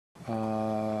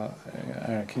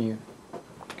Can you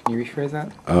rephrase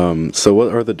that? So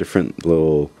what are the different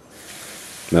little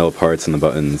metal parts and the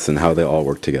buttons and how they all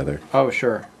work together? Oh,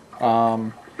 sure.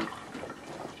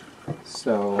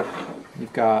 So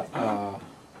you've got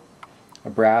a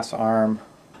brass arm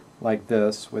like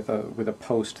this with a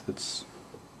post that's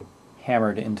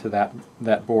hammered into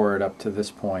that board up to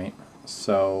this point.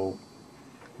 So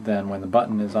then when the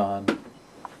button is on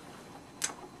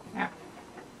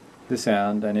this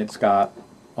end, and it's got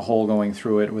a hole going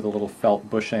through it with a little felt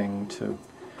bushing to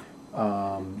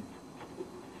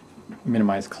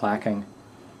minimize clacking.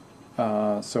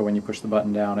 So when you push the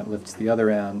button down, it lifts the other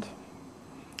end.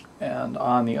 And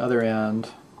on the other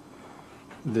end,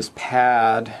 this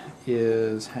pad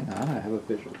is, hang on, I have a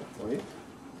visual for you.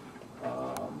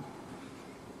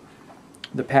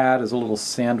 The pad is a little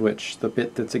sandwich. The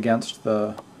bit that's against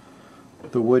the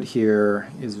wood here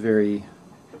is very,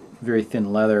 very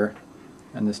thin leather,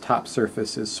 and this top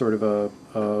surface is sort of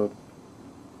a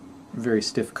very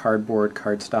stiff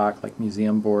cardstock, like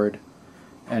museum board,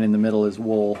 and in the middle is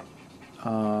wool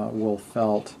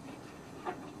felt.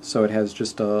 So it has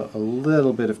just a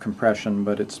little bit of compression,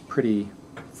 but it's pretty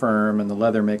firm, and the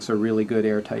leather makes a really good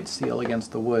airtight seal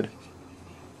against the wood.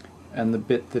 And the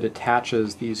bit that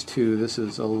attaches these two, this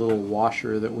is a little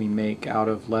washer that we make out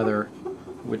of leather,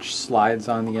 which slides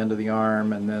on the end of the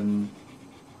arm and then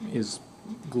is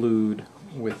glued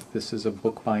with, this is a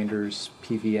bookbinder's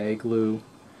PVA glue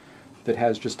that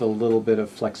has just a little bit of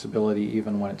flexibility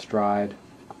even when it's dried,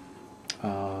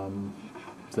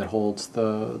 that holds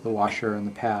the washer and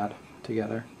the pad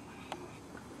together.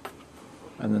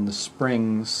 And then the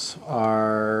springs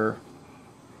are,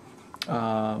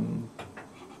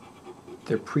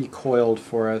 they're pre-coiled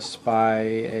for us by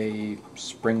a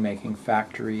spring-making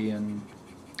factory in,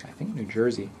 I think, New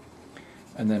Jersey.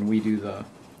 And then we do the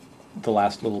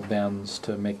last little bends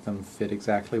to make them fit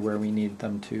exactly where we need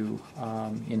them to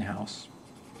in-house.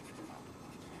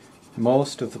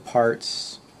 Most of the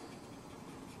parts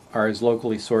are as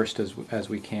locally sourced as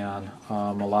we can.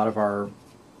 A lot of our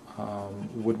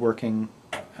woodworking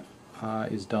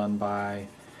is done by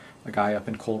a guy up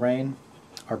in Coleraine.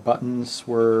 Our buttons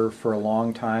were for a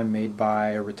long time made by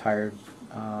a retired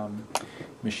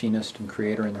machinist and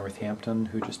creator in Northampton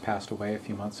who just passed away a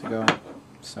few months ago.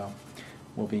 So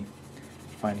we'll be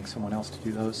finding someone else to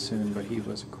do those soon, but he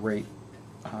was a great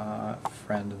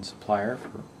friend and supplier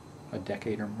for a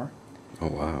decade or more. Oh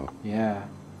wow. Yeah.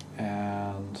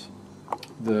 And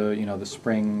the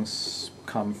springs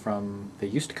they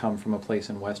used to come from a place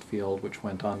in Westfield which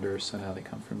went under, so now they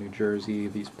come from New Jersey.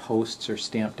 These posts are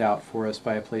stamped out for us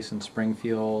by a place in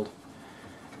Springfield.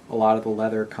 A lot of the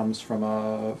leather comes from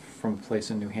a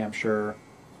place in New Hampshire.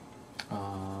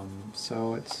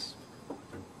 So it's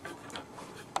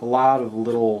a lot of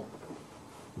little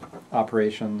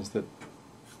operations that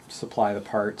supply the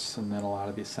parts, and then a lot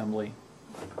of the assembly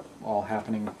all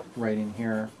happening right in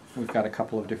here. We've got a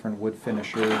couple of different wood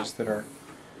finishers that are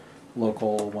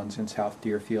local. One's in South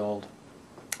Deerfield.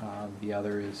 The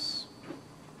other is,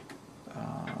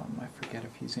 I forget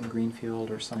if he's in Greenfield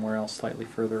or somewhere else slightly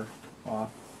further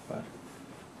off. But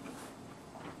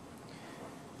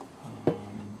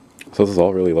so this is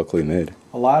all really locally made?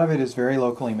 A lot of it is very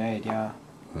locally made, yeah.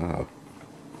 Wow.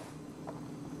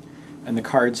 And the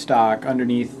cardstock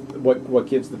underneath, what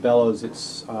gives the bellows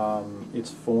its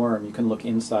form. You can look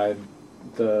inside.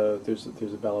 There's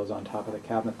a bellows on top of the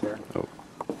cabinet there. Oh.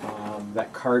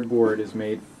 That cardboard is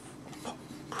made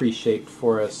pre-shaped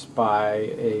for us by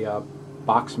a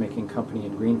box making company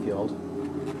in Greenfield.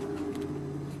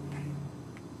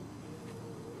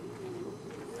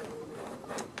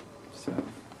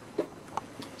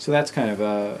 So that's kind of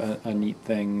a neat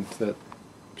thing that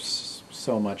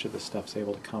so much of the stuff's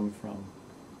able to come from,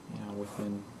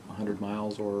 within 100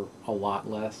 miles or a lot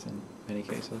less in many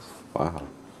cases. Wow.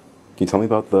 Can you tell me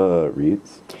about the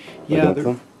reeds? Yeah,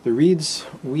 the reeds,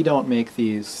 we don't make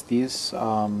these. These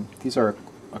are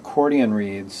accordion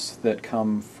reeds that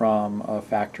come from a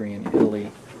factory in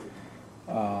Italy.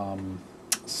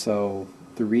 So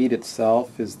the reed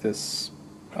itself is this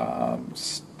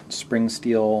spring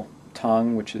steel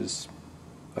tongue, which is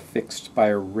affixed by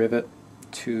a rivet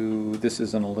to, this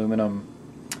is an aluminum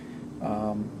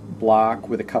block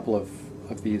with a couple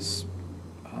of these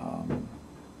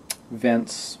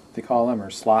vents, they call them, or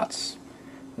slots,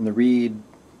 and the reed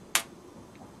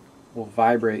will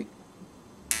vibrate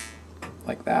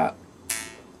like that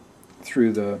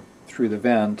through the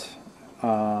vent.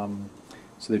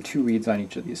 So there are two reeds on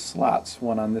each of these slots,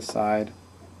 one on this side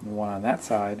and one on that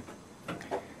side.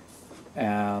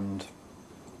 And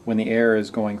when the air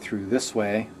is going through this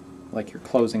way, like you're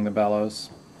closing the bellows,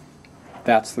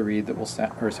 that's the reed that will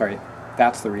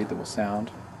that's the reed that will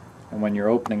sound. And when you're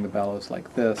opening the bellows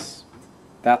like this,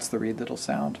 that's the reed that'll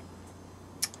sound.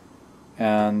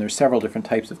 And there's several different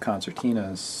types of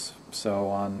concertinas. So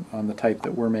on the type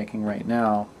that we're making right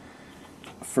now,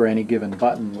 for any given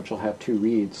button, which will have two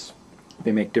reeds,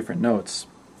 they make different notes.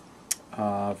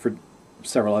 For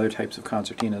several other types of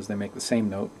concertinas, they make the same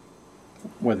note,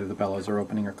 whether the bellows are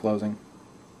opening or closing.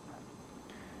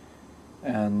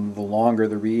 And the longer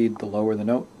the reed, the lower the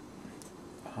note.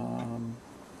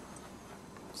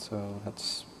 So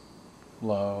that's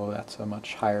low, that's a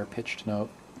much higher pitched note,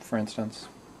 for instance.